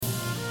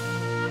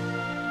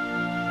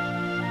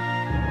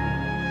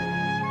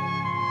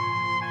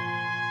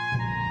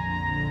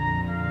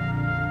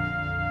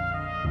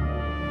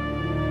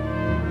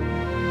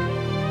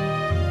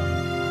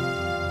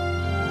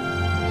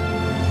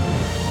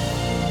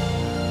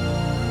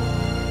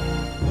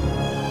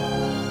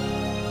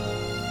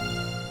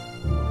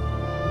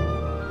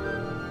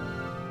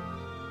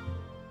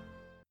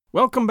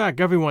Welcome back,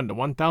 everyone, to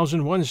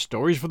 1001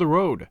 Stories for the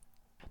Road.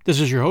 This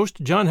is your host,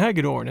 John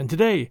Hagedorn, and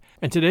today,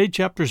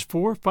 chapters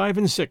 4, 5,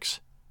 and 6,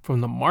 from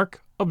the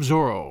Mark of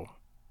Zorro.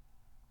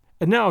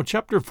 And now,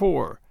 chapter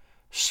 4,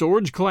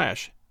 Swords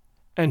Clash,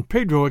 and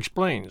Pedro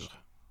explains.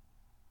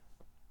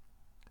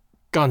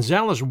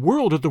 Gonzales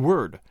whirled at the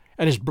word,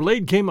 and his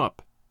blade came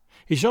up.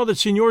 He saw that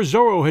Señor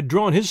Zorro had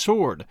drawn his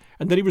sword,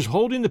 and that he was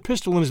holding the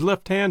pistol in his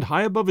left hand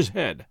high above his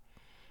head.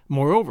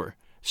 Moreover,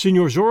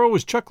 Señor Zorro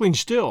was chuckling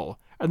still,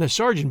 and the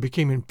sergeant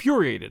became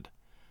infuriated.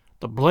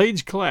 The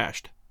blades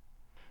clashed.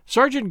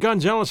 Sergeant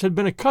Gonzales had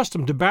been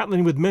accustomed to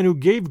battling with men who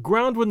gave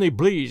ground when they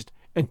pleased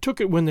and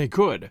took it when they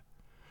could,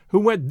 who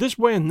went this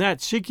way and that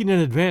seeking an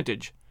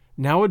advantage,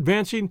 now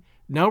advancing,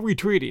 now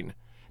retreating,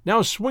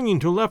 now swinging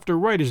to left or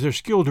right as their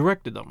skill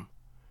directed them.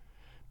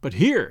 But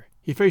here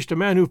he faced a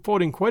man who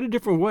fought in quite a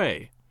different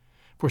way,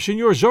 for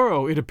Señor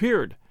Zorro, it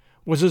appeared,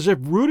 was as if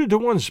rooted to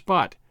one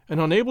spot and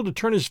unable to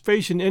turn his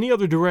face in any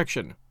other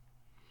direction.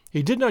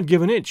 He did not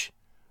give an inch,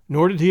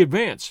 nor did he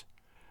advance,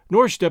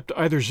 nor step to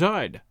either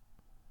side.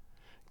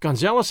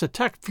 Gonzales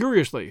attacked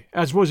furiously,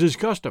 as was his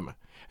custom,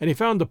 and he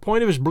found the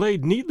point of his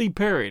blade neatly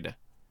parried.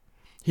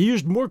 He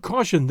used more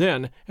caution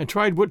then, and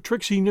tried what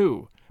tricks he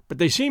knew, but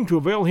they seemed to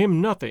avail him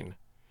nothing.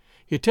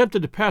 He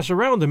attempted to pass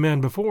around the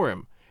man before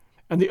him,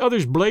 and the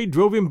other's blade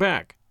drove him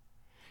back.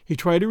 He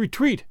tried to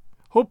retreat,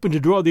 hoping to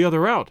draw the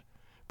other out,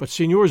 but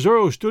Señor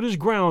Zorro stood his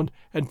ground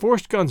and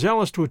forced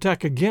Gonzales to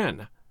attack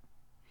again.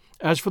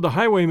 As for the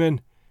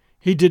highwayman,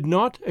 he did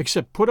not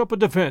except put up a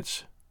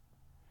defense.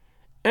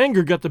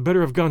 Anger got the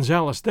better of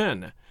Gonzales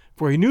then,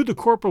 for he knew the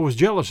corporal was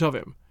jealous of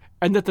him,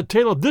 and that the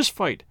tale of this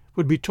fight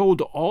would be told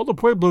to all the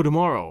pueblo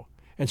tomorrow,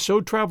 and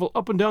so travel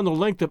up and down the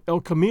length of El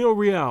Camino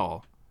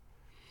Real.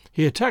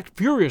 He attacked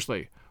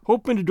furiously,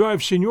 hoping to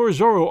drive Señor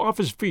Zorro off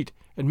his feet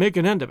and make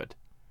an end of it,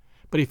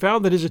 but he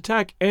found that his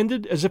attack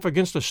ended as if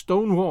against a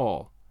stone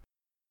wall.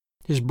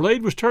 His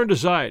blade was turned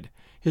aside,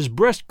 his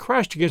breast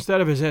crashed against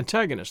that of his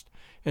antagonist,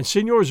 and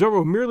Señor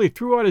Zorro merely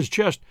threw out his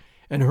chest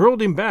and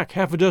hurled him back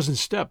half a dozen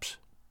steps.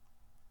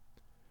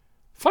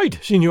 "Fight,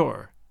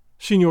 Señor,"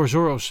 Señor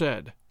Zorro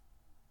said.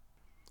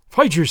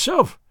 "Fight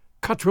yourself,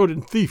 cutthroat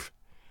and thief,"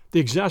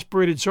 the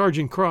exasperated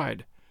sergeant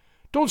cried.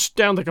 "Don't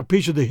stand like a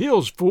piece of the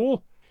hills,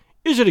 fool.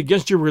 Is it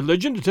against your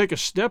religion to take a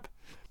step?"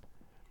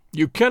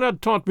 "You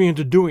cannot taunt me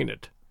into doing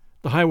it,"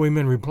 the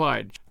highwayman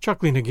replied,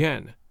 chuckling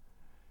again.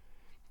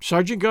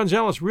 Sergeant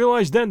Gonzales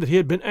realized then that he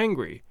had been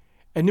angry,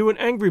 and knew an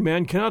angry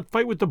man cannot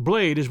fight with the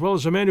blade as well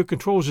as a man who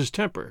controls his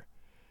temper.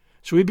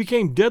 So he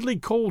became deadly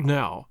cold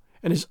now,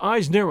 and his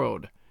eyes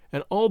narrowed,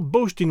 and all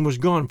boasting was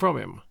gone from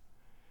him.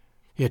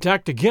 He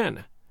attacked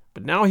again,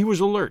 but now he was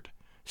alert,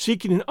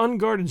 seeking an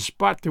unguarded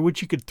spot through which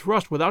he could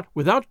thrust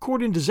without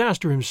courting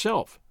disaster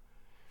himself.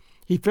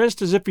 He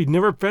fenced as if he'd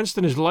never fenced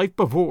in his life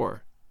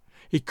before.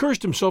 He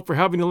cursed himself for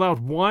having allowed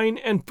wine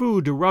and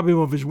food to rob him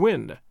of his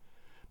wind.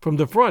 From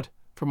the front,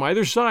 from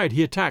either side,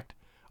 he attacked,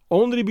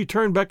 only to be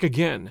turned back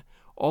again,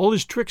 all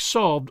his tricks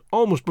solved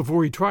almost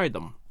before he tried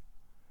them.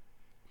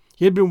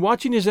 He had been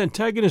watching his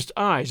antagonist's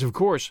eyes, of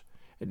course,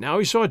 and now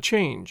he saw a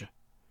change.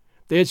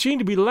 They had seemed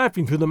to be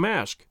laughing through the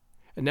mask,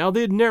 and now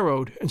they had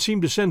narrowed and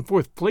seemed to send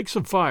forth flakes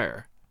of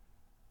fire.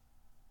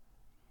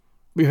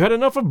 "We've had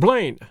enough of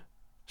Blaine,"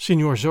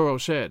 Señor Zorro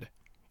said.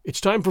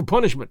 "It's time for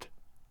punishment."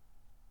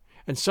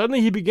 And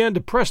suddenly he began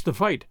to press the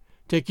fight,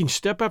 taking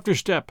step after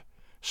step,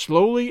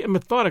 slowly and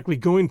methodically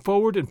going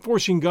forward and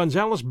forcing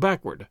Gonzales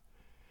backward.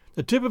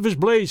 The tip of his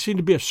blade seemed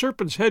to be a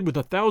serpent's head with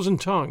 1,000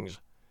 tongues.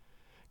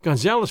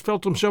 Gonzales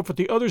felt himself at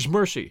the other's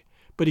mercy,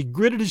 but he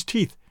gritted his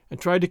teeth and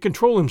tried to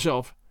control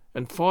himself,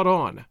 and fought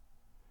on.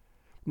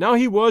 Now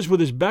he was with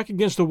his back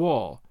against the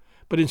wall,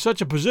 but in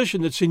such a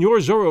position that Señor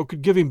Zorro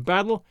could give him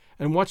battle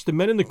and watch the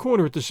men in the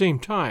corner at the same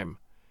time.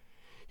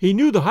 He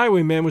knew the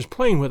highwayman was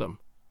playing with him.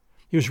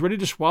 He was ready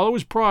to swallow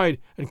his pride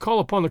and call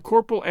upon the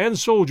corporal and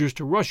soldiers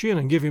to rush in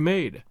and give him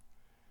aid.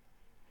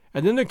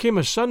 And then there came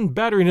a sudden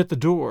battering at the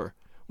door,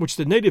 which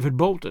the native had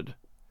bolted.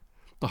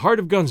 The heart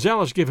of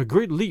Gonzales gave a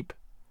great leap.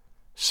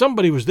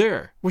 Somebody was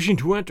there, wishing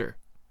to enter.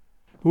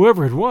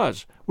 Whoever it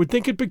was would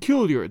think it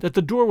peculiar that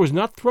the door was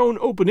not thrown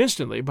open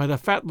instantly by the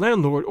fat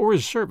landlord or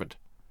his servant.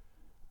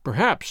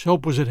 Perhaps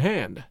help was at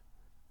hand.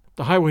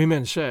 The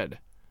highwayman said,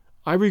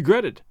 "I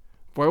regret it,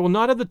 for I will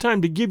not have the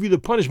time to give you the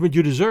punishment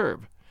you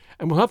deserve,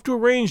 and will have to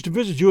arrange to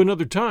visit you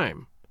another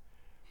time.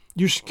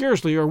 You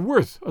scarcely are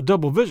worth a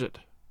double visit."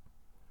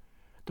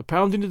 The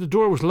pounding at the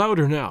door was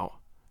louder now.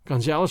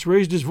 Gonzales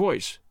raised his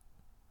voice.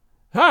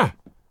 "Ha!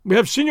 We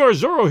have Señor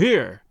Zorro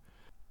here!"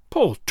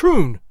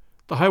 "Poltroon!"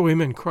 the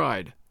highwayman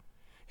cried.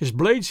 His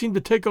blade seemed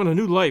to take on a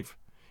new life.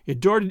 It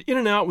darted in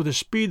and out with a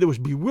speed that was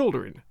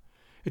bewildering.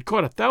 It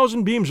caught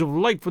 1,000 beams of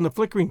light from the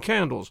flickering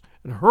candles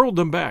and hurled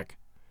them back.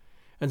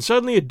 And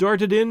suddenly it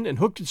darted in and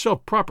hooked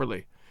itself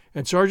properly,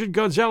 and Sergeant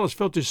Gonzales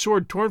felt his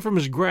sword torn from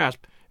his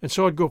grasp and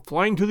saw it go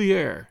flying through the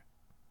air.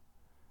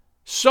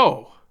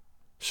 "So!"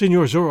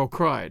 Señor Zorro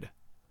cried.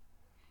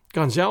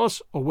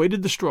 Gonzales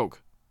awaited the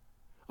stroke.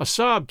 A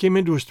sob came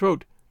into his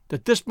throat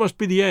that this must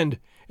be the end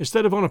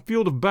instead of on a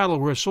field of battle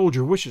where a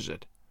soldier wishes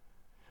it.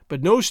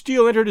 but no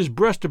steel entered his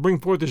breast to bring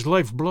forth his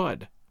life's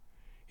blood.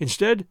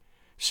 Instead,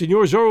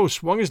 Señor Zorro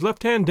swung his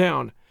left hand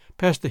down,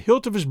 passed the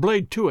hilt of his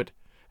blade to it,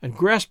 and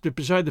grasped it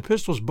beside the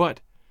pistol's butt,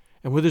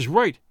 and with his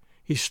right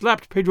he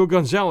slapped Pedro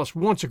Gonzalez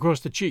once across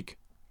the cheek.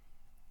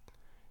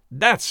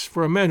 "That's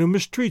for a man who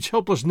mistreats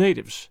helpless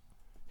natives,"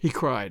 he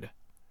cried.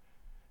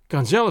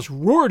 Gonzalez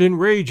roared in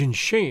rage and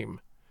shame.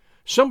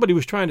 Somebody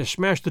was trying to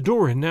smash the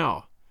door in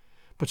now,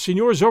 but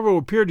Señor Zorro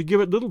appeared to give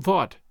it little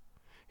thought.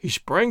 He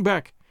sprang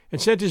back and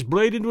sent his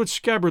blade into its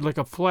scabbard like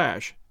a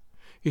flash.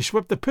 He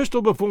swept the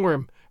pistol before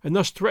him, and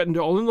thus threatened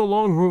all in the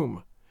long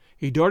room.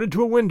 He darted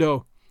to a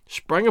window,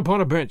 sprang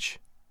upon a bench.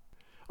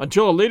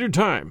 "Until a later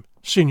time,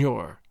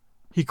 Señor,"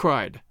 he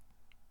cried.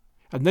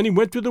 And then he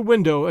went through the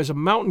window as a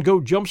mountain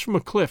goat jumps from a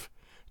cliff,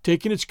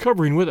 taking its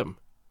covering with him.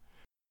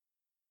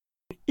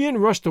 In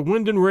rushed the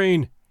wind and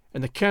rain,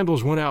 and the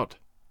candles went out.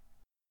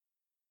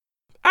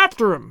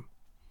 "After him!"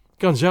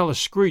 Gonzalez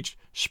screeched,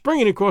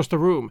 springing across the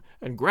room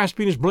and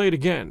grasping his blade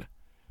again.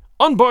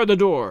 "Unbar the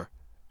door!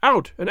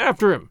 Out and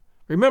after him!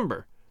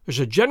 Remember, there's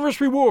a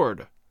generous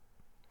reward!"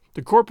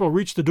 The corporal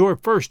reached the door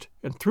first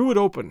and threw it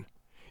open.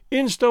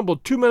 In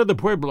stumbled 2 men of the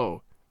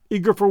pueblo,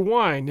 eager for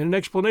wine and an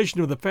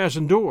explanation of the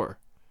fastened door.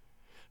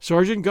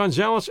 Sergeant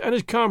Gonzalez and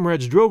his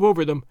comrades drove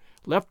over them,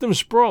 left them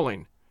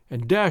sprawling,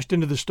 and dashed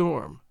into the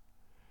storm.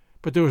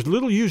 But there was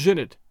little use in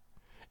it.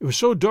 It was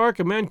so dark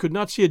a man could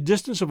not see a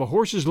distance of a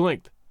horse's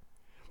length.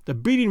 The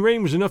beating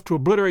rain was enough to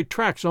obliterate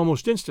tracks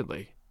almost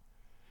instantly.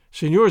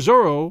 Señor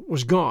Zorro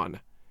was gone,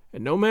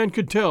 and no man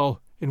could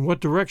tell in what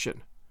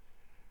direction.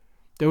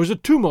 There was a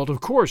tumult, of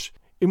course,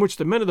 in which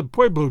the men of the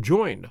pueblo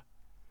joined.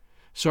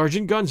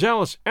 Sergeant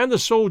Gonzalez and the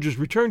soldiers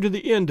returned to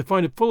the inn to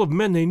find it full of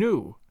men they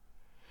knew.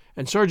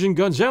 And Sergeant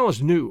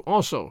Gonzalez knew,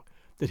 also,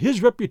 that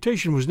his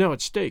reputation was now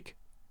at stake.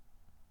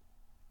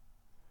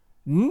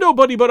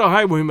 "Nobody but a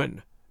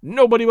highwayman,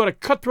 nobody but a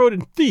cutthroat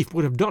and thief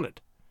would have done it,"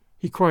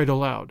 he cried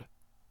aloud.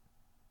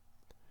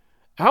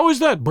 "How is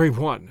that, brave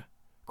one?"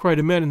 cried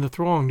a man in the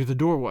throng near the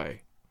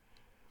doorway.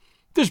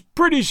 "This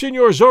pretty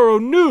Señor Zorro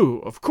knew,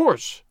 of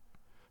course.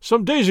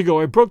 Some days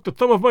ago I broke the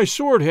thumb of my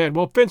sword hand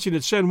while fencing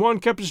at San Juan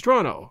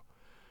Capistrano.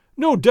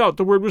 No doubt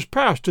the word was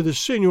passed to this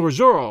Señor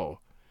Zorro,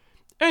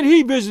 and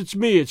he visits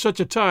me at such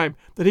a time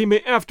that he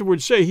may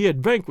afterward say he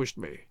had vanquished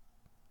me."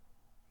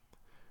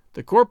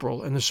 The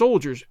corporal and the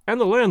soldiers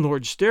and the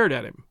landlord stared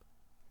at him,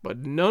 but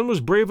none was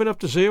brave enough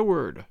to say a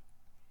word.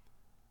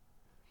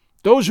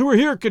 "Those who were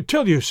here could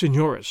tell you,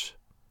 señores,"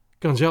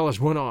 Gonzalez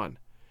went on.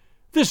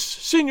 "This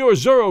Señor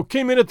Zorro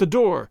came in at the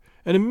door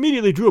and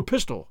immediately drew a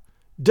pistol,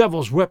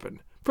 devil's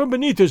weapon, from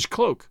beneath his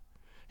cloak.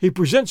 He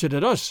presents it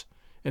at us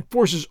and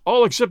forces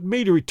all except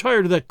me to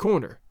retire to that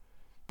corner.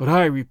 But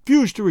I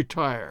refuse to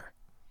retire.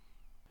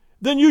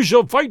 'Then you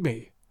shall fight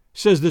me,'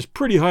 says this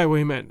pretty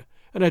highwayman,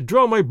 and I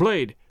draw my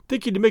blade,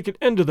 thinking to make an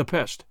end of the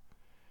pest.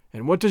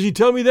 And what does he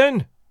tell me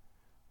then?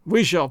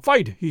 'We shall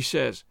fight,' he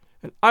says,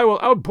 'and I will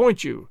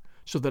outpoint you,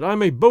 so that I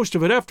may boast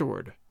of it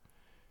afterward.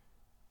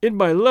 In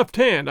my left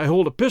hand I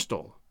hold a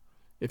pistol.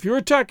 If your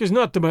attack is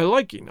not to my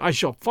liking, I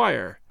shall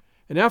fire,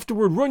 and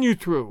afterward run you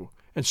through,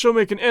 and so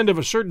make an end of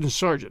a certain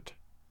sergeant.'"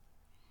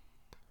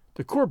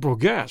 The corporal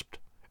gasped,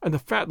 and the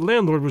fat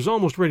landlord was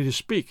almost ready to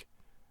speak,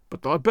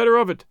 but thought better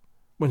of it,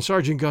 when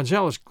Sergeant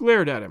Gonzalez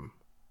glared at him.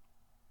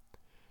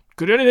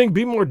 "Could anything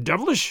be more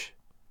devilish?"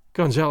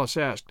 Gonzalez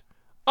asked.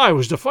 "I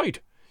was to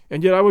fight,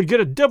 and yet I would get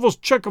a devil's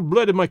chunk of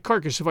blood in my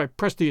carcass if I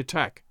pressed the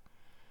attack.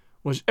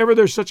 Was ever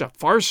there such a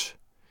farce?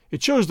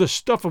 It shows the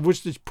stuff of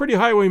which this pretty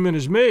highwayman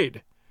is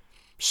made.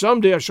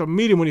 Some day I shall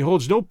meet him when he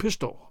holds no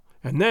pistol,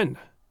 and then—"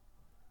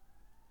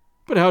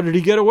 "But how did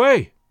he get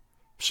away?"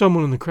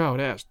 someone in the crowd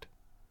asked.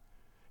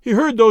 "He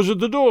heard those at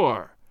the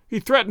door. He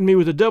threatened me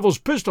with the devil's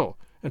pistol,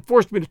 and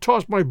forced me to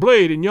toss my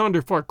blade in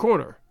yonder far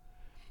corner.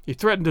 He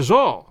threatened us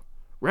all,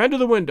 ran to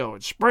the window,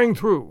 and sprang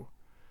through.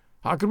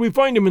 How could we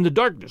find him in the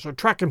darkness, or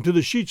track him through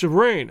the sheets of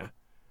rain?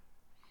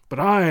 But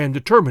I am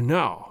determined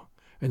now.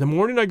 In the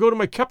morning I go to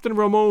my Captain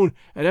Ramon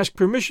and ask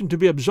permission to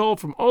be absolved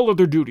from all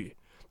other duty,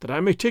 that I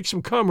may take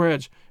some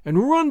comrades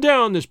and run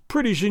down this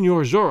pretty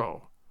Señor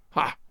Zorro.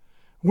 Ha!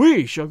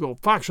 We shall go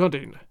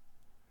fox-hunting."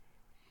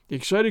 The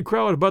excited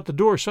crowd about the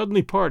door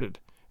suddenly parted,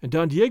 and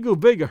Don Diego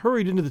Vega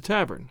hurried into the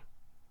tavern.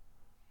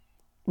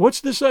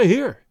 "What's this I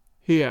hear?"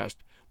 he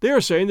asked. "They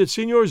are saying that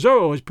Señor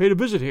Zorro has paid a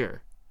visit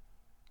here."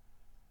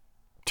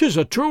 "'Tis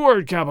a true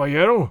word,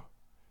 caballero,"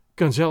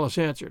 Gonzalez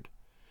answered.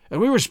 "And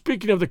we were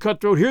speaking of the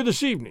cutthroat here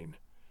this evening.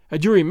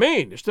 Had you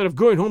remained, instead of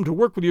going home to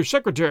work with your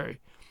secretary,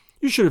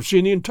 you should have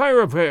seen the entire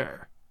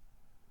affair."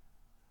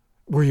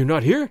 "Were you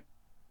not here?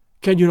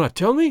 Can you not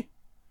tell me?"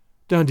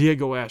 Don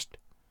Diego asked.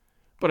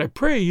 "But I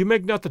pray you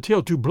make not the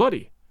tale too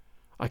bloody.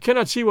 I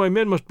cannot see why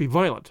men must be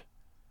violent.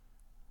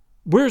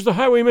 Where's the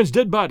highwayman's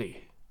dead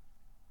body?"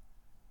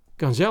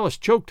 Gonzalez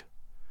choked.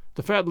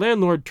 The fat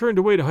landlord turned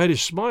away to hide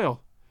his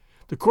smile.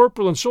 The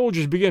corporal and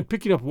soldiers began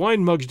picking up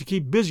wine mugs to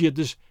keep busy at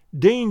this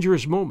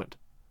dangerous moment.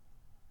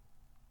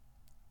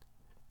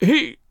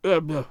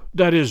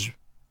 That is,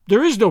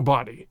 there is no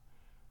body,"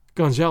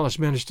 Gonzalez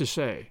managed to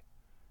say.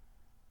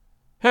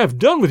 "Have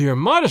done with your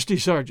modesty,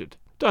 Sergeant,"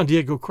 Don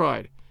Diego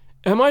cried.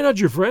 "Am I not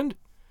your friend?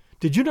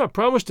 Did you not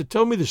promise to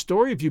tell me the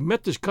story if you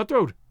met this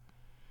cutthroat?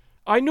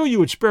 I know you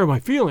would spare my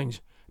feelings,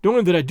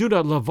 knowing that I do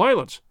not love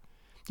violence.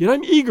 Yet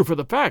I'm eager for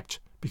the facts,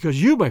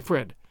 because you, my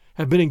friend,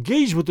 have been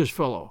engaged with this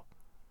fellow.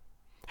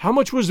 How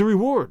much was the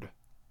reward?"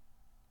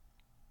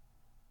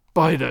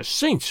 "By the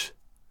saints!"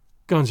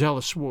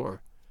 Gonzales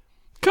swore.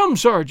 "Come,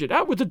 Sergeant,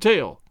 out with the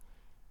tale.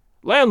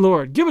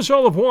 Landlord, give us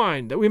all of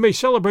wine, that we may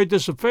celebrate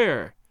this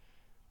affair.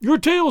 Your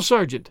tale,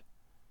 Sergeant.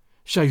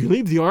 Shall you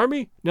leave the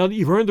army, now that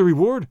you've earned the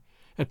reward,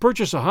 and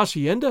purchase a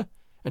hacienda,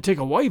 and take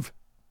a wife?"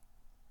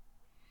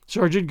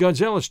 Sergeant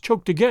Gonzales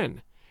choked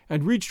again,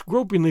 and reached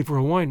gropingly for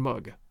a wine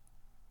mug.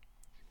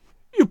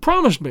 "You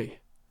promised me,"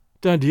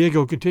 Don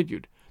Diego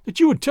continued, "that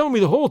you would tell me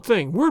the whole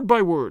thing, word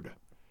by word.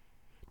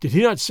 Did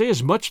he not say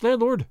as much,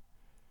 landlord?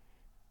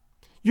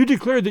 You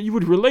declared that you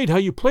would relate how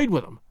you played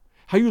with him,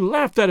 how you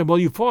laughed at him while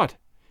you fought,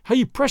 how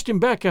you pressed him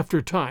back after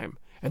a time,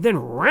 and then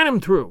ran him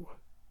through."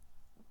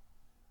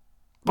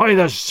 "By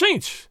the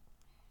saints!"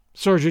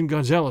 Sergeant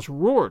Gonzales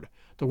roared,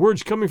 the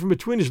words coming from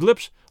between his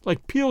lips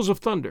like peals of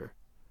thunder.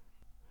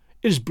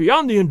 "It is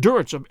beyond the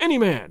endurance of any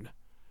man.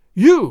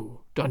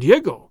 You, Don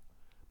Diego,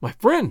 my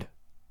friend."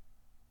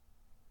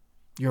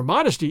 "Your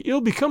modesty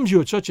ill becomes you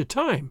at such a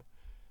time,"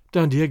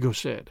 Don Diego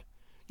said.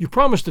 "You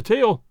promised the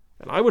tale,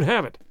 and I would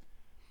have it.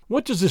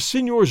 What does the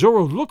Señor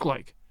Zorro look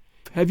like?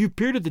 Have you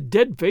peered at the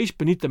dead face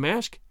beneath the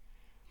mask?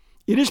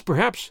 It is,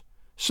 perhaps,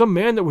 some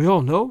man that we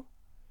all know?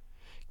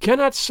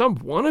 Cannot some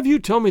one of you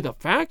tell me the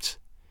facts?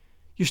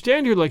 You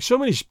stand here like so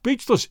many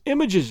speechless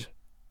images."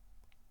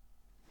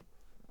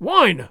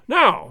 "Wine,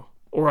 now,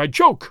 or I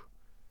choke!"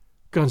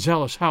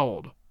 Gonzales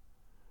howled.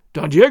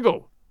 "Don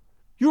Diego,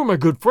 you are my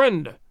good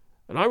friend,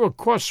 and I will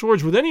cross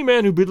swords with any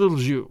man who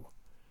belittles you.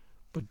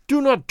 But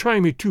do not try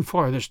me too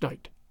far this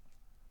night."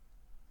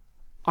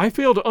 "I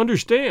fail to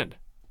understand,"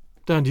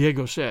 Don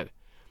Diego said.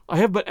 "I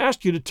have but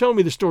asked you to tell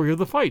me the story of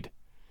the fight,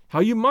 how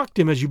you mocked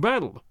him as you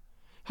battled,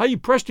 how you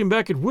pressed him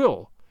back at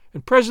will,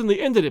 and presently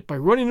ended it by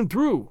running him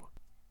through."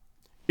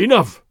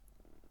 "Enough!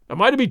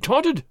 Am I to be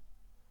taunted?"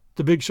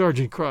 the big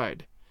sergeant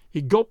cried.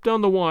 He gulped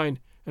down the wine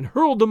and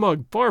hurled the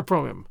mug far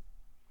from him.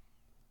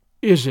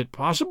 "Is it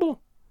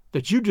possible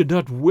that you did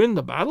not win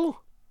the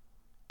battle?"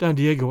 Don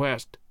Diego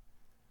asked.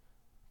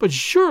 "But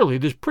surely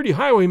this pretty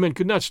highwayman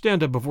could not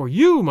stand up before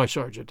you, my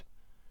sergeant.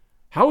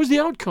 How was the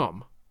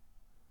outcome?"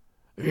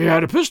 "He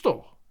had a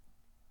pistol."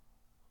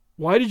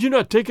 "Why did you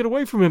not take it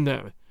away from him,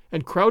 then,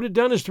 and crowd it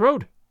down his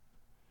throat?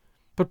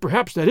 But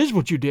perhaps that is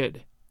what you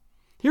did.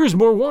 Here is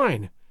more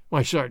wine,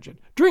 my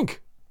sergeant.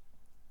 Drink."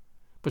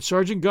 But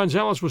Sergeant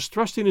Gonzales was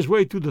thrusting his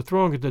way through the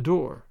throng at the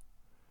door.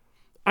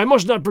 "I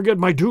must not forget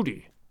my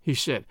duty," he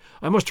said.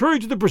 "I must hurry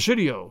to the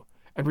Presidio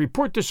and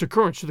report this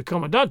occurrence to the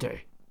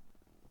Comandante."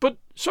 "But,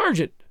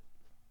 Sergeant—"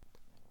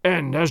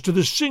 "And as to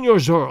the Señor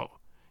Zorro,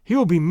 he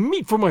will be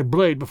meat for my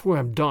blade before I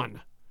am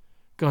done,"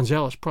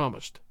 Gonzales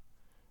promised.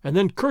 And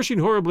then, cursing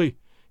horribly,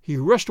 he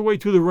rushed away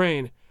through the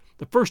rain,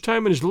 the first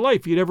time in his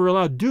life he had ever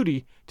allowed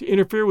duty to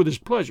interfere with his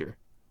pleasure,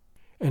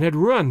 and had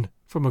run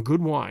from a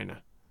good wine.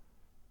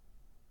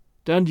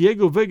 Don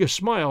Diego Vega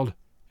smiled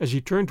as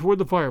he turned toward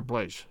the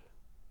fireplace.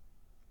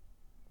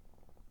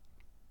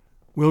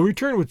 We'll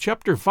return with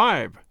Chapter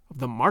 5 of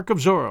The Mark of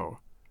Zorro,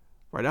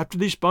 right after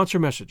these sponsor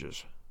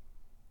messages.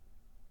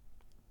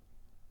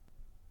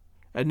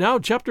 And now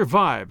Chapter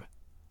 5,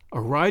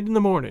 A Ride in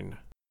the Morning.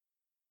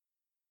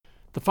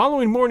 The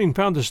following morning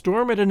found the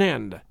storm at an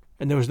end,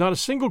 and there was not a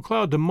single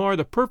cloud to mar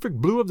the perfect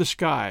blue of the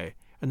sky,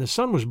 and the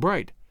sun was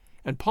bright,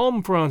 and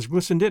palm fronds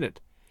glistened in it,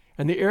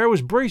 and the air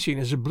was bracing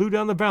as it blew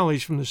down the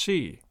valleys from the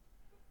sea.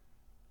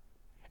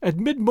 At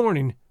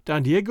mid-morning,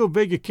 Don Diego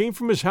Vega came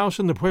from his house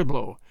in the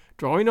pueblo,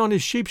 drawing on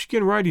his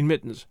sheepskin riding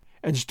mittens,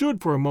 and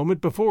stood for a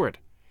moment before it,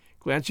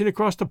 glancing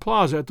across the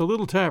plaza at the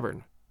little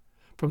tavern.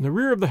 From the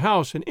rear of the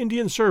house an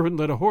Indian servant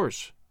led a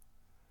horse.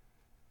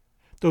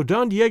 Though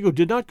Don Diego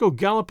did not go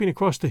galloping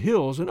across the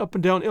hills and up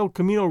and down El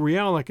Camino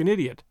Real like an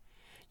idiot,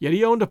 yet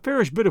he owned a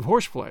fairish bit of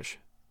horseflesh.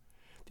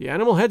 The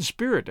animal had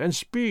spirit and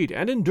speed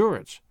and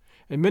endurance,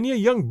 and many a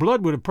young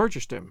blood would have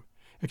purchased him,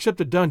 except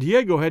that Don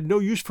Diego had no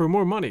use for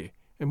more money,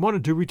 and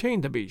wanted to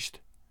retain the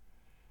beast.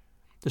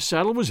 The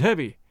saddle was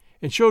heavy,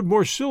 and showed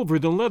more silver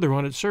than leather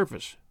on its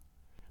surface.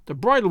 The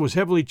bridle was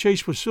heavily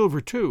chased with silver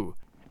too,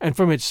 and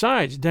from its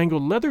sides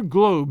dangled leather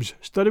globes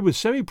studded with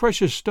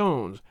semi-precious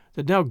stones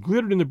that now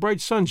glittered in the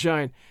bright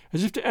sunshine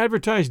as if to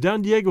advertise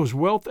Don Diego's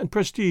wealth and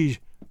prestige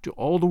to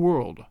all the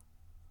world.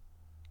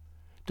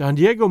 Don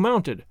Diego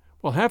mounted,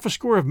 while half a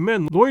score of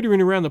men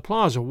loitering around the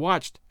plaza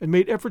watched and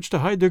made efforts to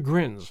hide their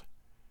grins.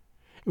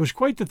 It was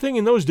quite the thing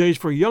in those days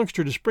for a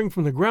youngster to spring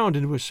from the ground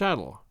into his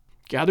saddle,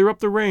 gather up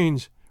the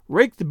reins,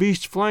 rake the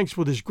beast's flanks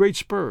with his great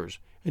spurs,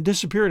 and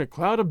disappear in a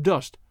cloud of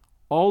dust,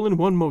 all in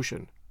one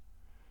motion.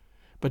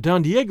 But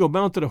Don Diego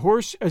mounted a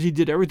horse as he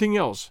did everything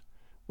else,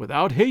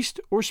 without haste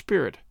or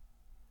spirit.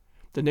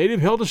 The native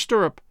held a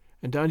stirrup,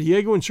 and Don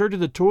Diego inserted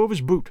the toe of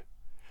his boot.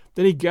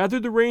 Then he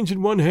gathered the reins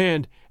in one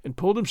hand and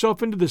pulled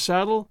himself into the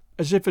saddle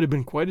as if it had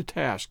been quite a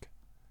task.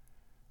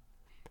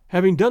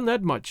 Having done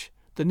that much,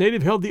 the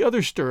native held the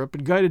other stirrup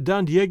and guided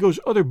Don Diego's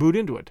other boot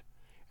into it,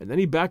 and then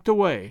he backed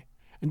away,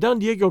 and Don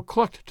Diego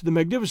clucked to the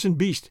magnificent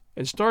beast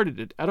and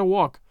started it at a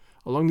walk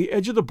along the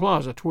edge of the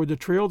plaza toward the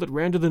trail that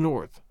ran to the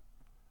north.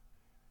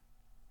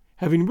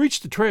 Having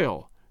reached the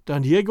trail,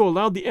 Don Diego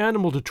allowed the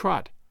animal to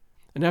trot,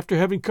 and after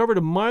having covered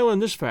a mile in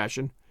this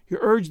fashion, he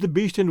urged the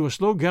beast into a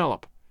slow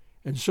gallop,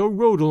 and so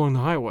rode along the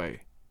highway.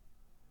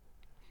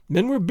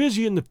 Men were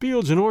busy in the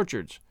fields and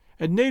orchards,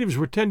 and natives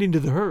were tending to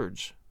the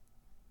herds.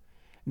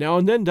 Now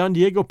and then Don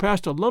Diego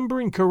passed a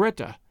lumbering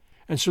carreta,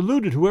 and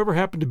saluted whoever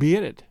happened to be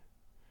in it.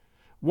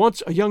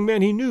 Once a young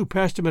man he knew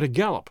passed him at a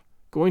gallop,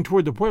 going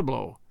toward the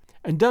pueblo,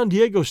 and Don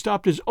Diego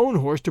stopped his own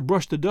horse to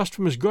brush the dust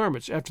from his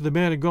garments after the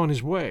man had gone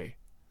his way.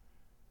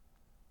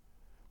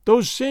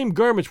 Those same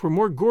garments were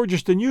more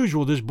gorgeous than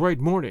usual this bright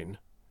morning.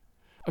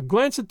 A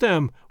glance at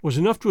them was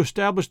enough to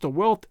establish the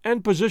wealth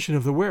and position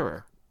of the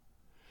wearer.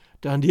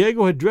 Don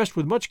Diego had dressed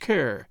with much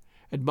care,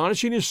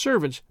 admonishing his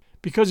servants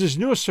because his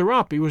newest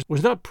serape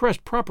was not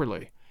pressed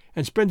properly,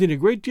 and spending a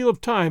great deal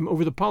of time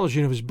over the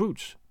polishing of his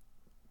boots.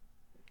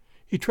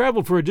 He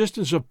traveled for a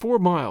distance of 4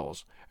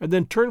 miles, and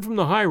then turned from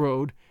the high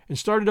road and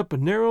started up a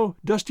narrow,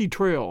 dusty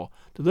trail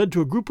that led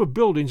to a group of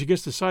buildings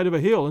against the side of a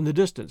hill in the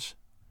distance.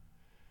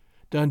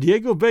 Don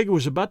Diego Vega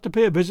was about to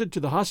pay a visit to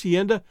the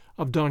hacienda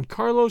of Don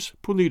Carlos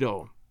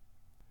Pulido.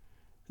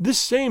 This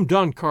same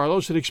Don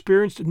Carlos had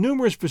experienced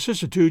numerous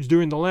vicissitudes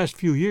during the last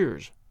few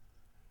years.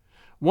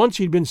 Once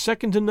he'd been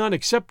second to none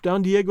except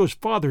Don Diego's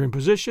father in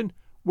position,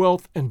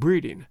 wealth, and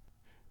breeding.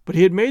 But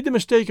he had made the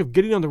mistake of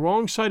getting on the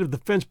wrong side of the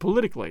fence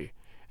politically,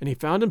 and he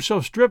found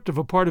himself stripped of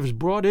a part of his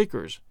broad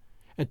acres,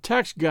 and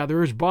tax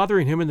gatherers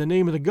bothering him in the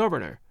name of the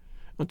governor,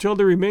 until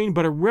there remained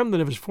but a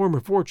remnant of his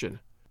former fortune,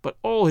 but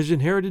all his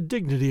inherited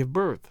dignity of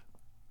birth.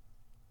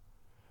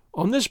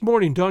 On this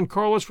morning Don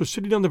Carlos was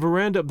sitting on the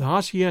veranda of the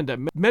hacienda,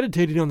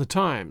 meditating on the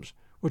times,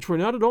 which were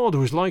not at all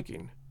to his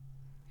liking.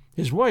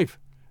 His wife,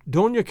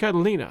 Doña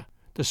Catalina,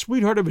 the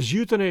sweetheart of his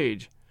youth and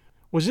age,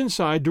 was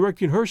inside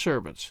directing her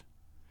servants.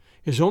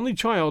 His only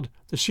child,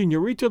 the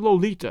Señorita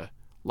Lolita,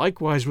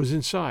 likewise was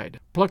inside,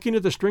 plucking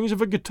at the strings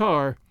of a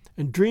guitar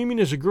and dreaming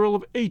as a girl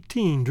of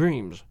 18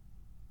 dreams.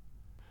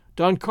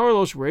 Don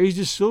Carlos raised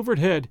his silvered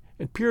head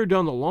and peered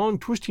down the long,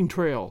 twisting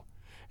trail,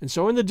 and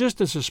saw in the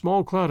distance a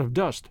small cloud of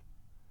dust.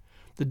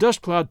 The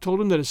dust cloud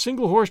told him that a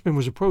single horseman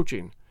was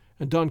approaching,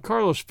 and Don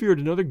Carlos feared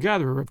another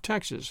gatherer of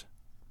taxes.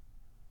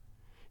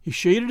 He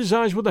shaded his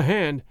eyes with a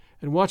hand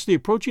and watched the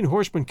approaching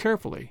horseman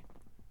carefully.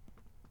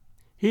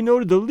 He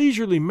noted the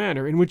leisurely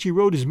manner in which he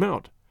rode his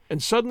mount,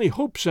 and suddenly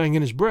hope sang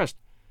in his breast,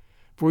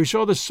 for he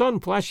saw the sun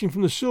flashing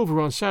from the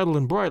silver on saddle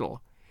and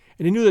bridle,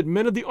 and he knew that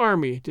men of the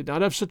army did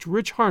not have such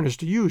rich harness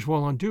to use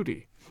while on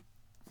duty.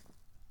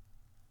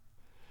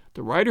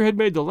 The rider had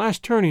made the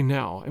last turning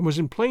now, and was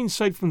in plain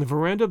sight from the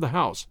veranda of the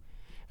house,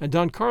 and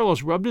Don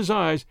Carlos rubbed his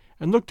eyes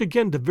and looked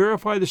again to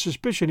verify the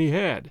suspicion he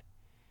had.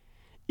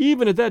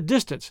 Even at that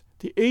distance,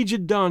 the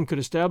aged Don could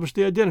establish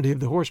the identity of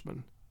the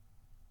horseman.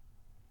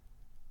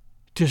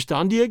 "'Tis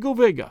Don Diego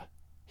Vega,"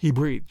 he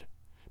breathed.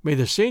 "May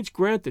the saints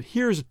grant that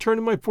here is a turn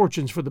in my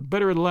fortunes for the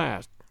better at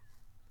last.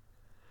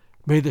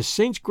 May the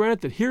saints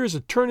grant that here is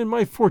a turn in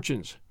my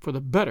fortunes for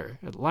the better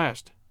at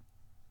last."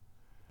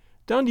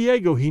 Don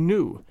Diego, he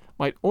knew,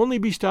 might only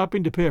be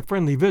stopping to pay a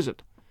friendly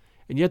visit,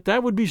 and yet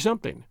that would be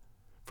something,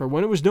 for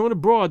when it was known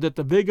abroad that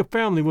the Vega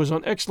family was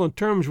on excellent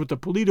terms with the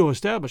Pulido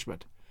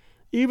establishment,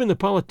 even the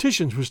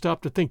politicians would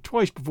stop to think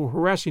twice before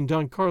harassing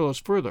Don Carlos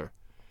further,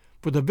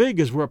 for the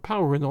Vegas were a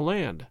power in the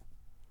land.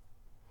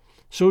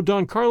 So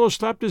Don Carlos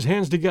slapped his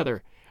hands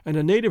together, and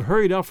a native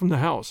hurried out from the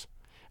house,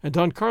 and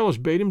Don Carlos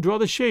bade him draw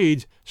the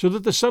shades so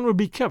that the sun would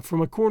be kept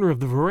from a corner of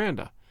the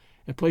veranda,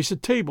 and place a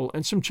table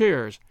and some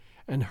chairs,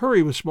 and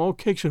hurry with small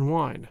cakes and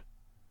wine.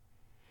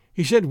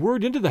 He sent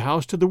word into the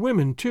house to the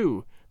women,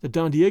 too, that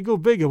Don Diego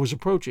Vega was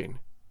approaching.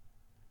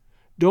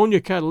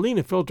 Doña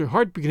Catalina felt her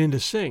heart beginning to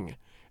sing,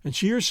 and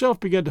she herself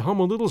began to hum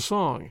a little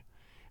song,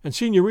 and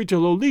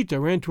Señorita Lolita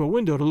ran to a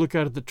window to look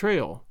out at the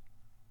trail.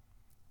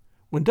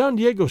 When Don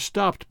Diego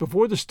stopped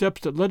before the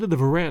steps that led to the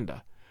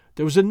veranda,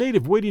 there was a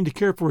native waiting to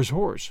care for his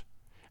horse,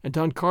 and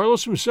Don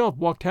Carlos himself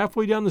walked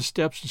halfway down the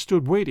steps and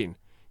stood waiting,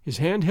 his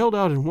hand held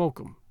out in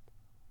welcome.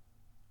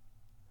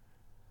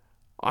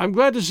 "I'm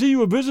glad to see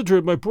you a visitor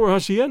at my poor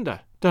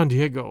hacienda, Don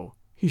Diego,"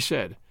 he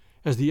said,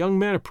 as the young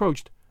man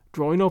approached,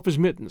 drawing off his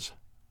mittens.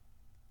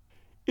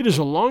 "It is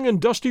a long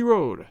and dusty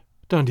road,"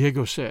 Don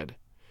Diego said.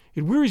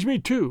 "It wearies me,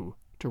 too,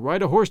 to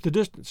ride a horse the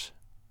distance."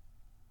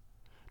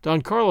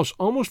 Don Carlos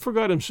almost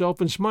forgot himself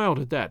and smiled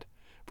at that,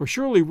 for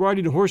surely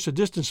riding a horse a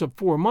distance of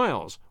 4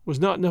 miles was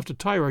not enough to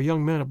tire a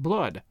young man of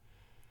blood.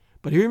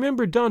 But he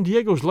remembered Don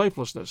Diego's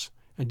lifelessness,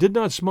 and did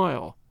not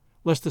smile,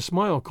 lest the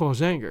smile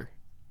cause anger.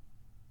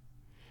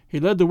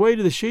 He led the way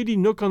to the shady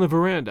nook on the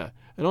veranda,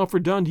 and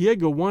offered Don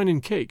Diego wine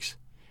and cakes,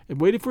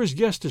 and waited for his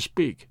guest to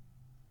speak.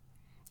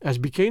 As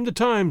became the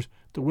times,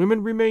 the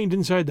women remained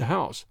inside the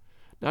house,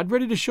 not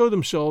ready to show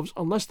themselves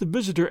unless the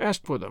visitor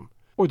asked for them,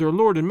 or their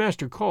lord and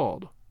master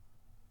called.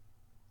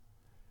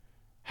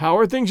 "How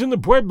are things in the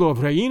pueblo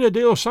of Reina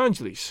de los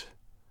Angeles?"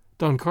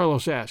 Don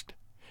Carlos asked.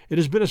 "It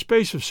has been a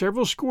space of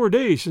several score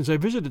days since I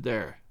visited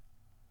there."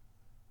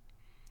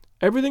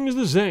 "Everything is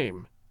the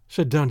same,"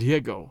 said Don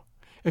Diego,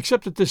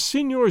 "except that this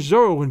Señor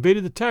Zorro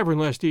invaded the tavern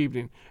last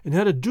evening and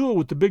had a duel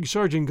with the big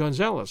Sergeant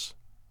Gonzales."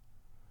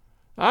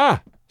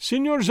 "Ah,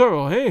 Señor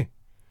Zorro, eh?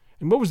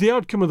 And what was the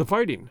outcome of the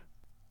fighting?"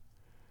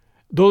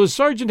 "Though the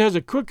sergeant has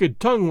a crooked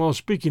tongue while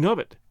speaking of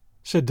it,"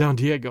 said Don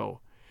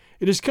Diego,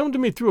 "it has come to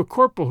me through a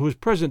corporal who was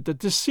present that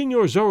this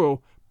Señor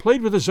Zorro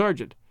played with the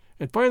sergeant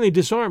and finally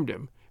disarmed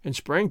him and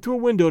sprang through a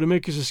window to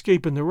make his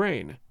escape in the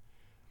rain.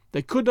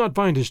 They could not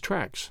find his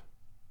tracks.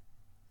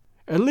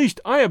 At least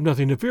I have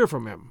nothing to fear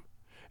from him.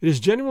 It is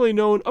generally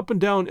known up and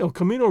down El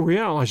Camino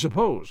Real, I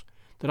suppose,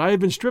 that I have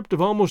been stripped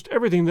of almost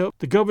everything that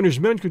the governor's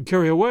men could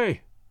carry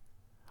away.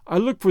 I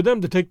look for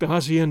them to take the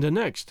hacienda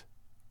next."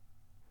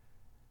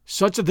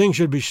 "Such a thing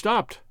should be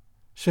stopped,"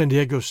 San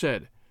Diego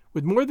said,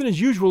 with more than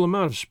his usual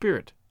amount of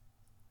spirit.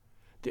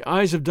 The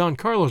eyes of Don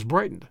Carlos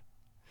brightened.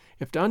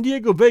 If Don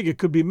Diego Vega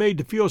could be made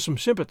to feel some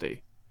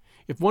sympathy,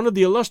 if one of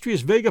the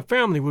illustrious Vega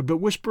family would but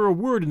whisper a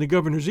word in the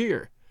governor's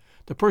ear,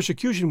 the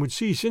persecution would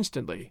cease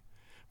instantly,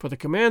 for the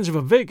commands of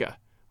a Vega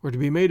were to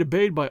be made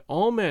obeyed by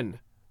all men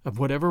of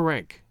whatever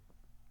rank.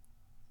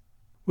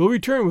 We'll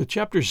return with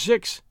Chapter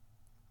 6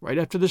 right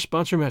after this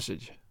sponsor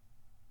message.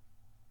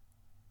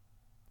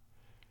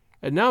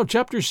 And now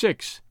Chapter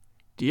 6,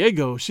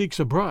 Diego Seeks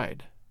a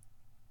Bride.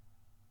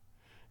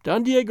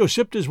 Don Diego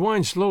sipped his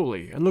wine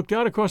slowly and looked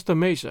out across the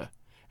mesa,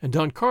 and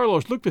Don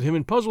Carlos looked at him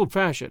in puzzled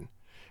fashion,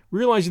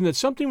 realizing that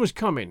something was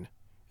coming,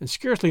 and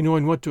scarcely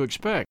knowing what to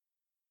expect.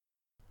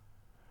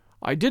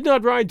 "I did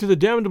not ride to the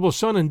damnable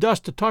sun and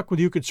dust to talk with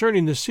you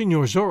concerning this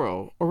Señor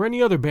Zorro or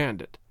any other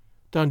bandit,"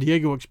 Don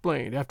Diego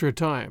explained after a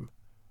time.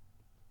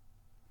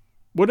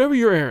 "Whatever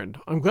your errand,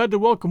 I'm glad to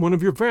welcome one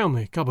of your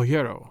family,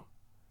 caballero,"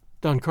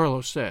 Don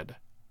Carlos said.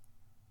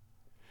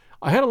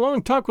 "I had a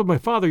long talk with my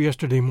father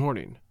yesterday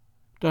morning,"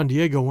 Don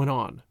Diego went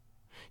on.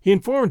 "He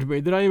informed me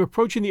that I am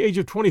approaching the age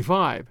of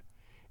 25,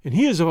 and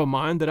he is of a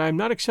mind that I am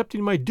not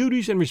accepting my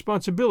duties and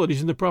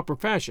responsibilities in the proper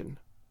fashion."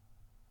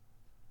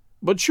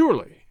 "But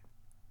surely—"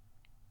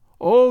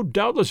 "Oh,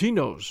 doubtless he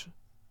knows.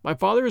 My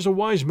father is a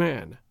wise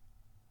man."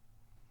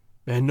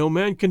 "And no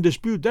man can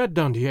dispute that,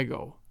 Don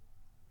Diego.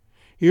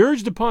 He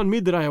urged upon me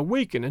that I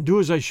awaken and do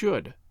as I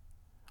should.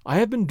 I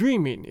have been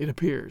dreaming, it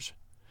appears.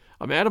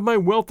 A man of my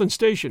wealth and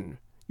station,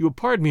 you will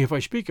pardon me if I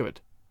speak of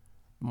it,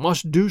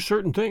 must do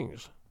certain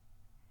things.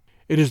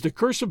 It is the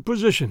curse of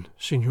position,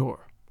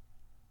 Señor.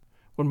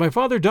 When my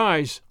father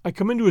dies, I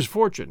come into his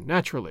fortune,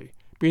 naturally,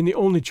 being the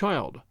only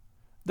child.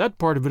 That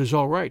part of it is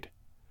all right.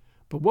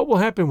 But what will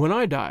happen when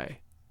I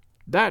die?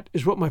 That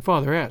is what my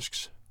father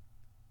asks."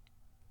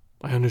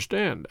 "I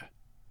understand."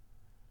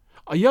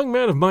 "A young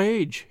man of my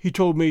age, he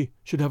told me,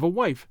 should have a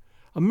wife,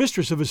 a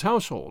mistress of his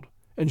household,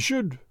 and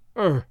should,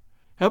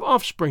 have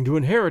offspring to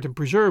inherit and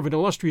preserve an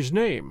illustrious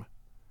name."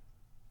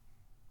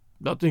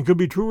 "Nothing could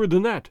be truer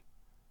than that,"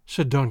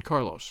 said Don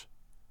Carlos.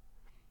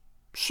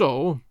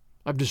 "So,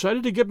 I've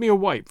decided to get me a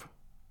wife."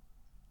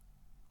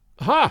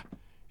 "Ha!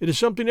 It is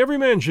something every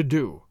man should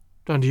do,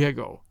 Don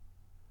Diego.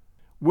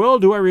 Well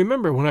do I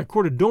remember when I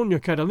courted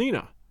Doña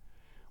Catalina.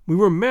 We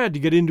were mad to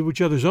get into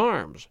each other's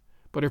arms,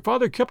 but her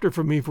father kept her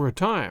from me for a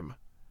time.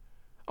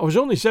 I was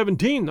only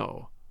 17,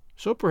 though,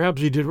 so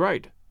perhaps he did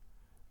right.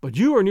 But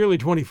you are nearly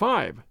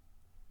 25.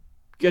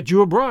 Get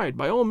you a bride,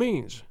 by all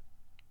means."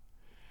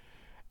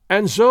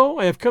 "And so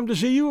I have come to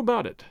see you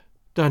about it,"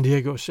 Don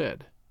Diego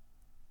said.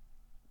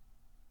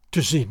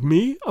 "To see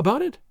me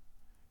about it?"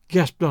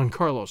 gasped Don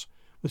Carlos,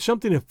 with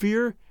something of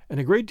fear and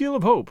a great deal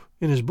of hope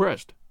in his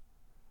breast.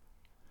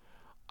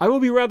 "I will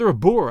be rather a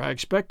bore, I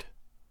expect.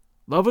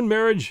 Love and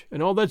marriage,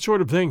 and all that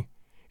sort of thing,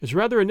 is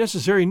rather a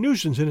necessary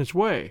nuisance in its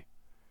way.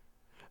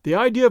 The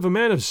idea of a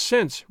man of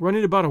sense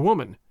running about a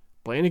woman,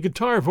 playing a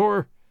guitar for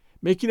her,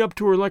 making up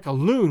to her like a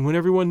loon when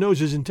everyone knows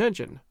his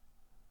intention.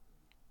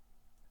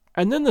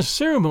 And then the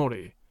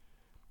ceremony.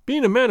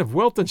 Being a man of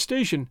wealth and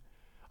station,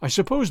 I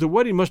suppose the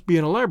wedding must be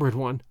an elaborate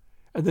one,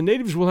 and the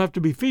natives will have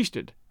to be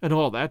feasted, and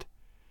all that,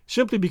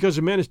 simply because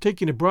a man is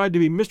taking a bride to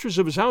be mistress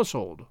of his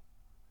household."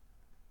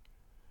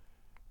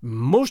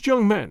 "Most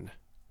young men,"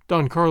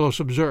 Don Carlos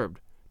observed,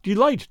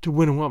 "delight to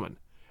win a woman,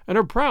 and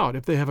are proud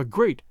if they have a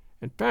great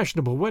and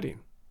fashionable wedding."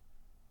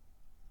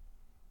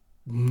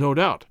 "No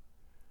doubt,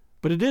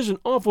 but it is an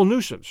awful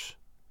nuisance.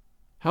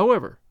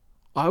 However,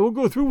 I will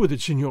go through with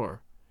it, Señor.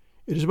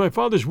 It is my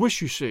father's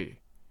wish, you see.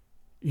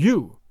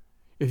 You,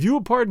 if you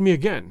will pardon me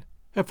again,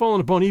 have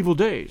fallen upon evil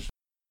days.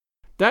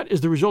 That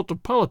is the result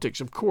of politics,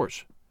 of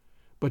course.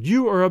 But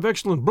you are of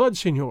excellent blood,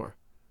 Señor,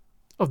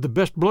 of the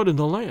best blood in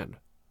the land."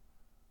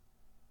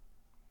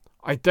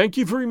 "I thank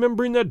you for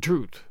remembering that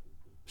truth,"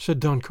 said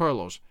Don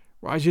Carlos,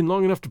 rising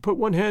long enough to put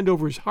one hand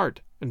over his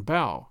heart and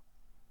bow.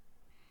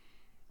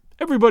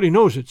 "Everybody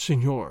knows it,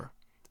 Señor,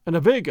 and a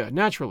Vega,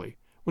 naturally,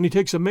 when he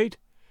takes a mate,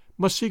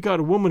 must seek out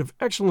a woman of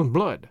excellent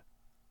blood."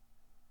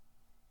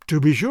 "To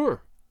be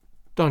sure,"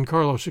 Don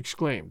Carlos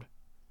exclaimed.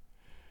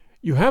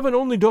 "You have an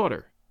only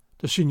daughter,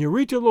 the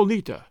Señorita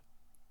Lolita."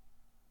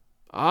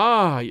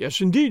 "Ah,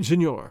 yes indeed,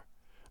 Señor.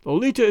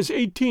 Lolita is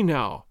 18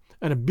 now,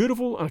 and a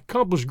beautiful and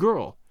accomplished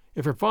girl,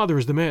 if her father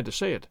is the man to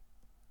say it."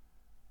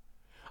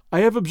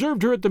 "I have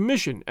observed her at the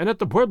mission and at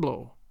the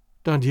pueblo,"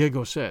 Don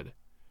Diego said.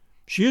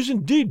 "She is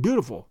indeed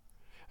beautiful,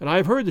 and I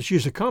have heard that she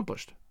is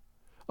accomplished.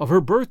 Of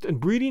her birth and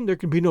breeding there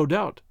can be no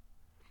doubt.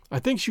 I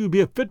think she would be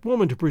a fit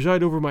woman to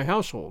preside over my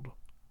household."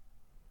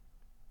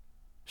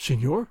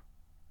 "Señor?"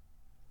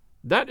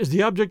 "That is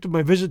the object of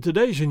my visit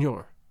today,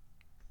 Señor."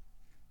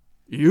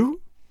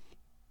 "You?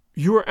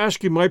 You are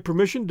asking my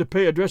permission to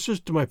pay addresses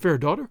to my fair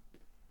daughter?"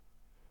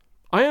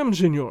 "I am,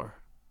 Señor."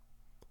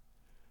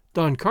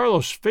 Don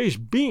Carlos' face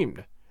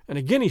beamed, and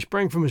again he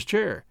sprang from his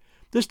chair,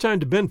 this time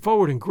to bend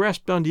forward and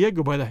grasp Don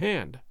Diego by the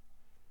hand.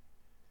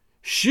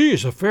 "She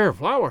is a fair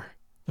flower,"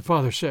 the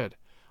father said.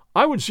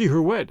 "I would see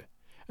her wed,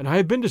 and I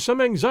have been to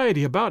some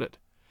anxiety about it,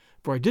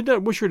 for I did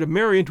not wish her to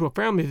marry into a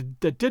family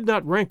that did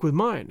not rank with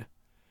mine.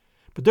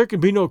 But there can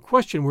be no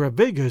question where a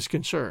Vega is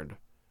concerned.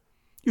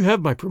 You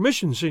have my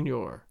permission,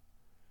 Señor."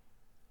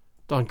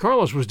 Don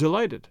Carlos was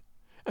delighted.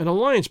 An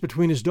alliance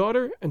between his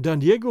daughter and Don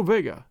Diego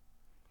Vega.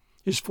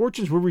 His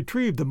fortunes were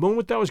retrieved the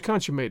moment that was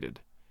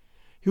consummated.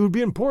 He would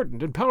be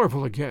important and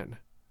powerful again.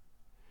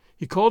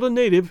 He called a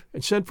native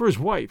and sent for his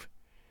wife,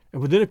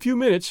 and within a few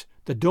minutes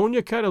the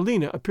Doña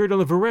Catalina appeared on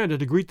the veranda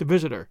to greet the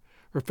visitor,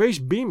 her face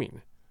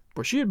beaming,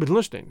 for she had been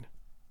listening.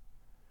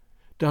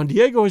 "Don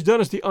Diego has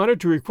done us the honor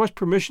to request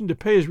permission to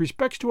pay his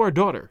respects to our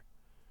daughter,"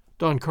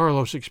 Don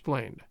Carlos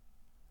explained.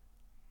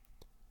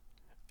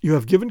 "You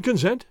have given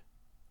consent?"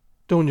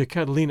 Doña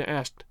Catalina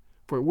asked,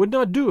 for it would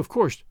not do, of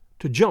course,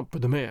 to jump for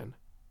the man.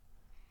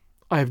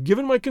 "I have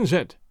given my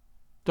consent,"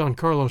 Don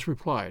Carlos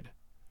replied.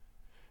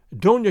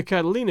 Doña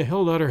Catalina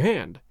held out her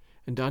hand,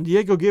 and Don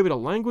Diego gave it a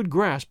languid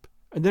grasp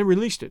and then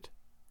released it.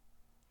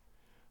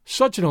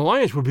 "Such an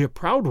alliance would be a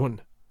proud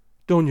one,"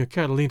 Doña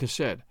Catalina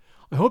said.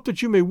 "I hope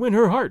that you may win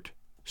her heart,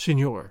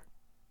 Señor."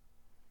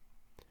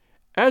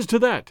 "As to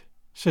that,"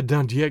 said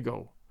Don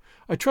Diego,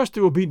 "I trust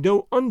there will be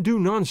no undue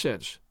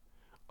nonsense.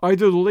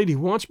 Either the lady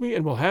wants me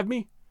and will have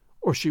me,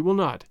 or she will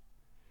not.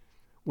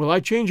 Will I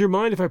change her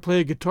mind if I play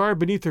a guitar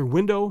beneath her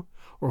window,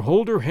 or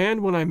hold her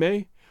hand when I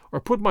may,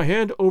 or put my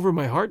hand over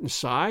my heart and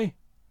sigh?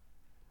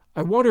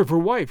 I want her for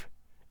wife,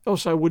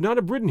 else I would not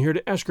have ridden here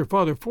to ask her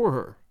father for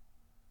her."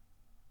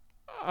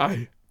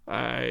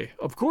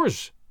 Of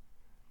course,"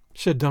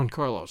 said Don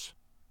Carlos.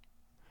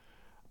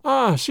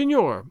 "Ah,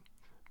 Señor,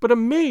 but a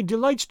maid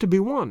delights to be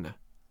won,"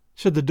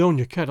 said the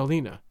Doña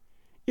Catalina.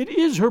 "It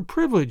is her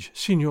privilege,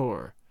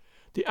 Señor.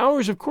 The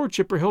hours of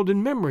courtship are held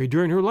in memory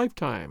during her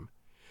lifetime.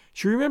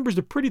 She remembers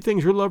the pretty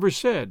things her lover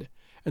said,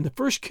 and the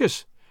first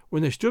kiss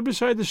when they stood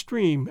beside the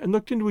stream and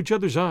looked into each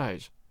other's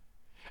eyes,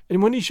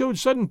 and when he showed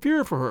sudden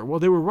fear for her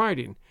while they were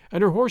riding,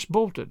 and her horse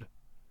bolted.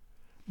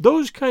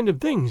 Those kind of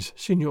things,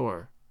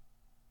 Señor.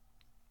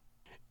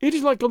 It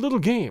is like a little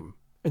game,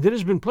 and it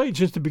has been played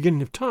since the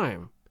beginning of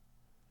time.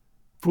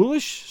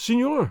 Foolish,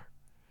 Señor?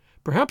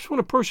 Perhaps when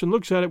a person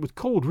looks at it with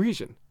cold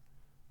reason,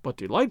 but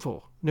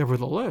delightful,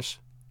 nevertheless."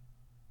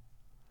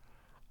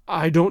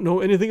 "I don't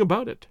know anything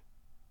about it,"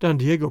 Don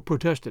Diego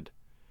protested.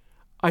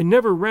 "I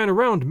never ran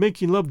around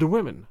making love to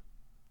women."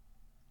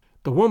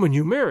 "The woman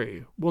you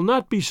marry will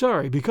not be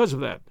sorry because of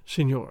that,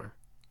 Señor."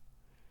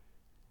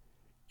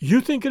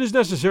 "You think it is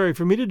necessary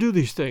for me to do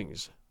these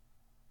things?"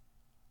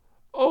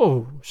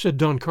 "Oh," said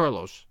Don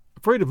Carlos,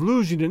 afraid of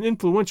losing an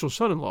influential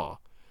son-in-law,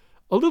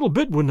 "a little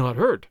bit would not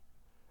hurt.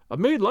 A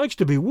maid likes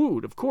to be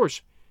wooed, of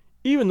course,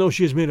 even though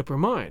she has made up her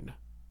mind."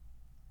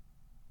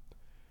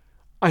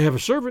 "I have a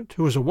servant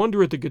who is a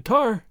wonder at the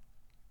guitar,"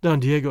 Don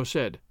Diego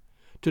said.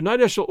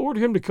 "Tonight I shall order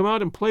him to come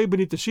out and play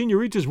beneath the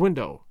señorita's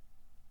window."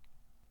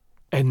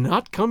 "And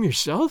not come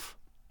yourself?"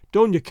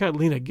 Doña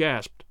Catalina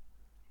gasped.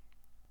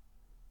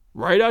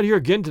 "Ride out here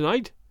again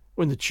tonight,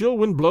 when the chill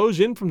wind blows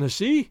in from the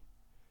sea?"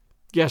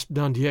 gasped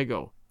Don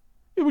Diego.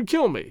 "It would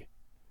kill me,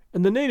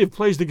 and the native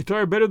plays the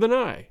guitar better than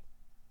I."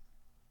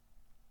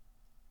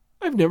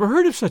 "I've never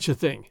heard of such a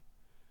thing,"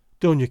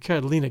 Doña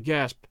Catalina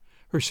gasped,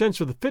 her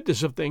sense of the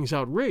fitness of things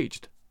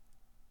outraged.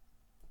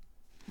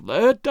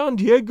 "Let Don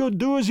Diego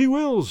do as he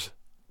wills,"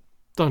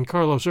 Don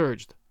Carlos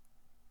urged.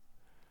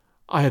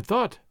 "I had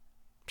thought,"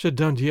 said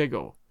Don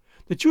Diego,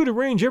 "that you would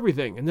arrange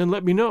everything and then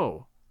let me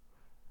know.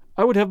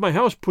 I would have my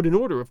house put in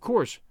order, of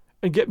course,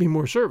 and get me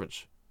more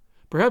servants.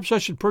 Perhaps I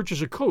should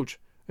purchase a coach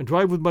and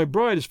drive with my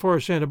bride as far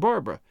as Santa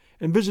Barbara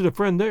and visit a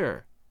friend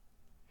there.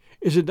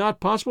 Is it not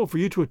possible for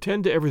you to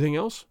attend to everything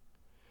else?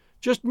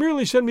 Just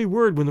merely send me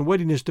word when the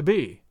wedding is to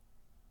be."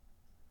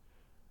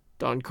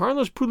 Don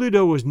Carlos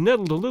Pulido was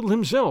nettled a little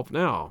himself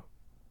now.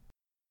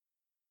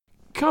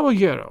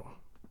 "Caballero,"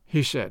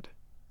 he said,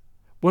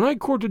 "when I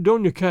courted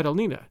Doña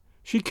Catalina,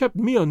 she kept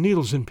me on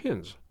needles and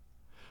pins.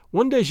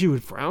 One day she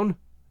would frown,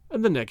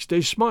 and the next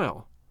day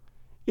smile.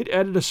 It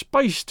added a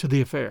spice to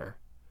the affair.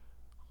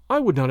 I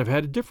would not have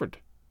had it different.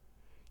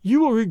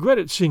 You will regret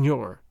it,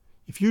 Señor,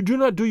 if you do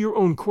not do your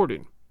own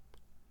courting.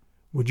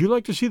 Would you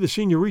like to see the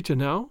señorita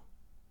now?"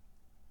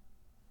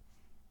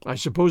 "I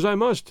suppose I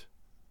must,"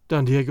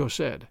 Don Diego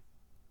said.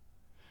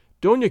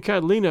 Dona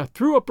Catalina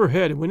threw up her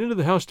head and went into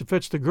the house to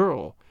fetch the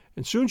girl,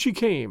 and soon she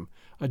came,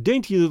 a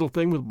dainty little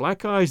thing with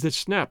black eyes that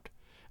snapped,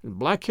 and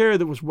black hair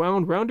that was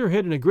wound round her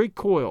head in a great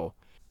coil,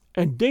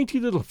 and dainty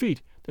little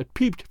feet that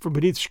peeped from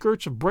beneath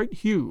skirts of bright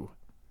hue.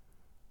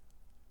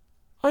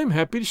 "I am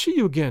happy to see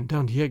you again,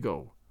 Don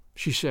Diego,"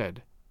 she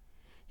said.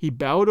 He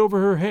bowed over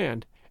her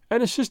hand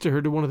and assisted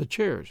her to one of the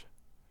chairs.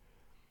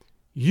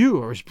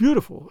 "You are as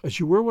beautiful as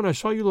you were when I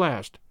saw you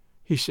last,"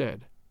 he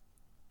said.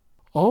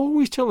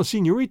 "Always tell the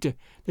señorita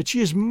that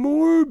she is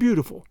more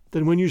beautiful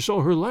than when you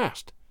saw her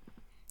last,"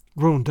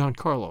 groaned Don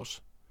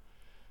Carlos.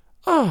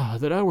 "Ah,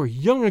 that I were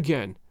young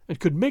again and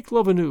could make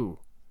love anew."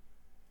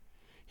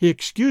 He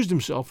excused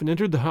himself and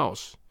entered the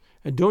house,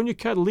 and Dona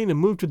Catalina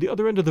moved to the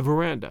other end of the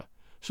veranda,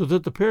 so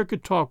that the pair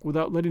could talk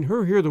without letting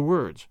her hear the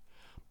words,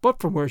 but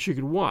from where she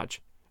could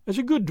watch, as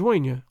a good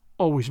dueña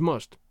always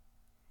must.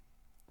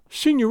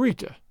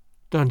 "Señorita,"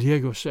 Don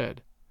Diego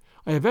said,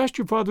 "I have asked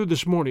your father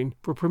this morning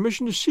for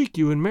permission to seek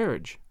you in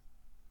marriage."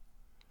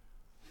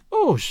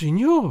 "Oh,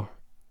 señor!"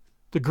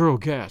 the girl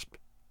gasped.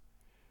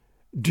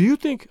 "Do you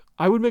think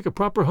I would make a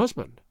proper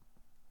husband?"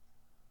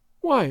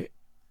 "Why,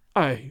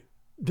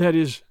 that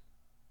is—"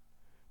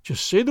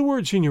 "Just say the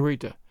word,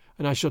 señorita,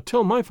 and I shall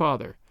tell my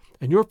father,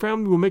 and your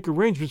family will make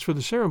arrangements for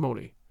the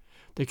ceremony.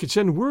 They can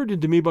send word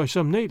in to me by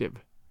some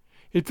native.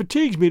 It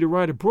fatigues me to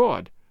ride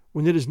abroad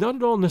when it is not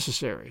at all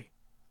necessary."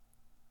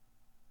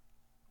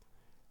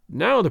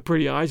 Now the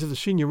pretty eyes of the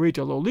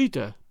Señorita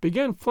Lolita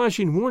began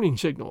flashing warning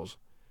signals,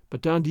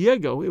 but Don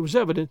Diego, it was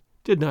evident,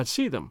 did not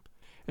see them,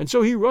 and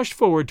so he rushed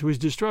forward to his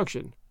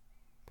destruction.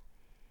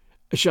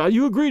 "Shall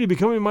you agree to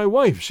becoming my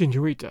wife,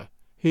 señorita?"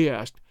 he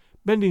asked,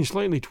 bending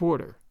slightly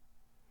toward her.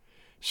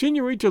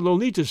 Señorita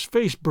Lolita's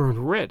face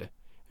burned red,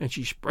 and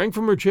she sprang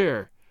from her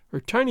chair, her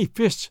tiny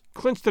fists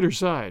clenched at her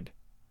side.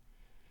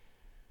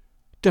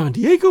 "Don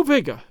Diego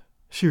Vega,"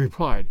 she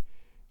replied,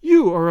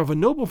 "you are of a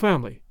noble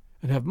family,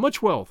 and have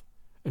much wealth,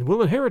 and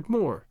will inherit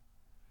more.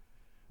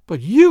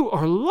 But you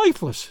are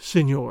lifeless,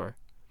 señor.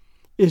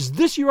 Is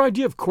this your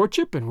idea of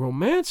courtship and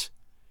romance?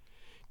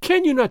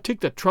 Can you not take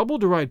the trouble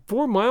to ride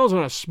 4 miles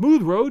on a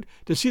smooth road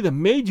to see the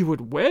maid you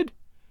would wed?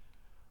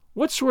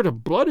 What sort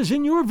of blood is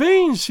in your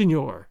veins,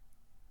 señor?"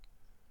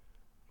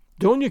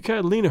 Dona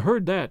Catalina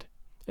heard that,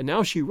 and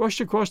now she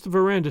rushed across the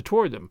veranda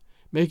toward them,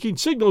 making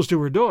signals to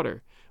her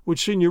daughter,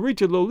 which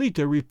Señorita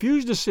Lolita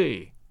refused to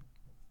see.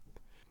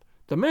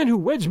 "The man who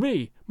weds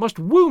me must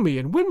woo me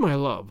and win my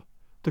love,"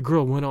 the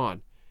girl went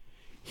on.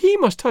 "He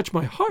must touch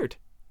my heart.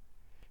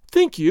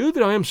 Think you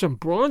that I am some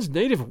bronze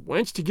native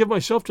wench to give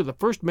myself to the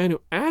first man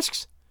who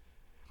asks?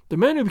 The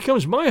man who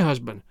becomes my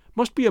husband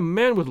must be a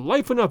man with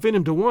life enough in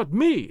him to want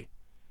me.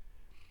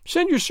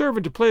 Send your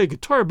servant to play a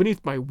guitar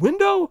beneath my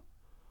window?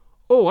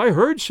 Oh, I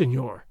heard,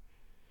 señor.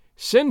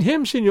 Send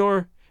him,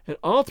 señor, and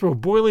I'll throw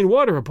boiling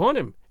water upon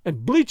him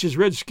and bleach his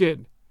red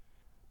skin.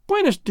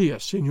 Buenos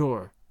dias,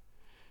 señor."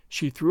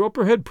 She threw up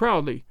her head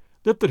proudly,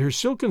 lifted her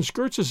silken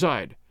skirts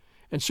aside,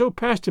 and so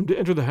passed him to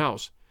enter the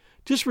house,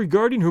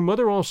 disregarding her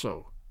mother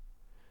also.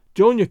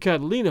 Dona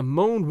Catalina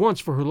moaned once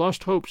for her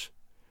lost hopes.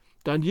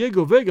 Don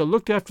Diego Vega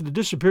looked after the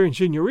disappearing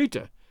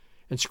señorita,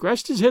 and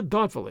scratched his head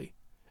thoughtfully,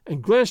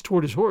 and glanced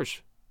toward his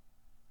horse.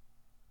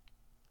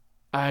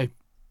 I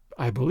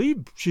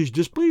believe she's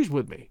displeased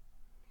with me,"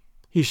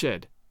 he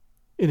said,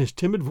 in his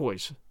timid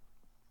voice.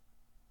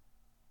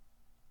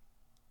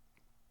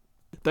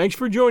 Thanks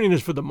for joining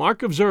us for The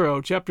Mark of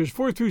Zorro, chapters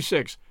 4 through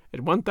 6,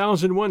 at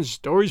 1001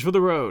 Stories for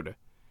the Road.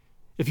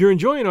 If you're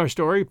enjoying our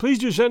story, please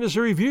do send us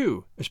a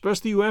review,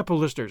 especially you Apple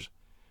listeners.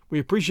 We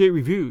appreciate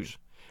reviews.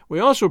 We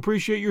also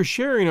appreciate your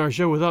sharing our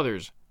show with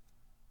others.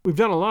 We've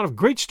done a lot of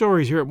great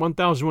stories here at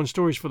 1001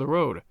 Stories for the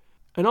Road,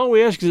 and all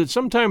we ask is that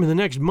sometime in the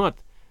next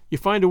month, you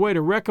find a way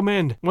to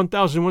recommend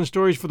 1001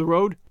 Stories for the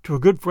Road to a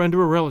good friend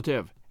or a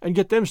relative, and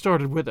get them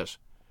started with us.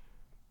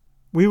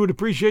 We would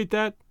appreciate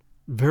that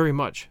very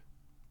much.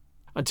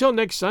 Until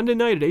next Sunday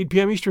night at 8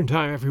 p.m. Eastern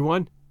Time,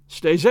 everyone,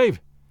 stay safe,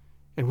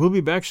 and we'll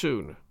be back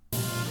soon.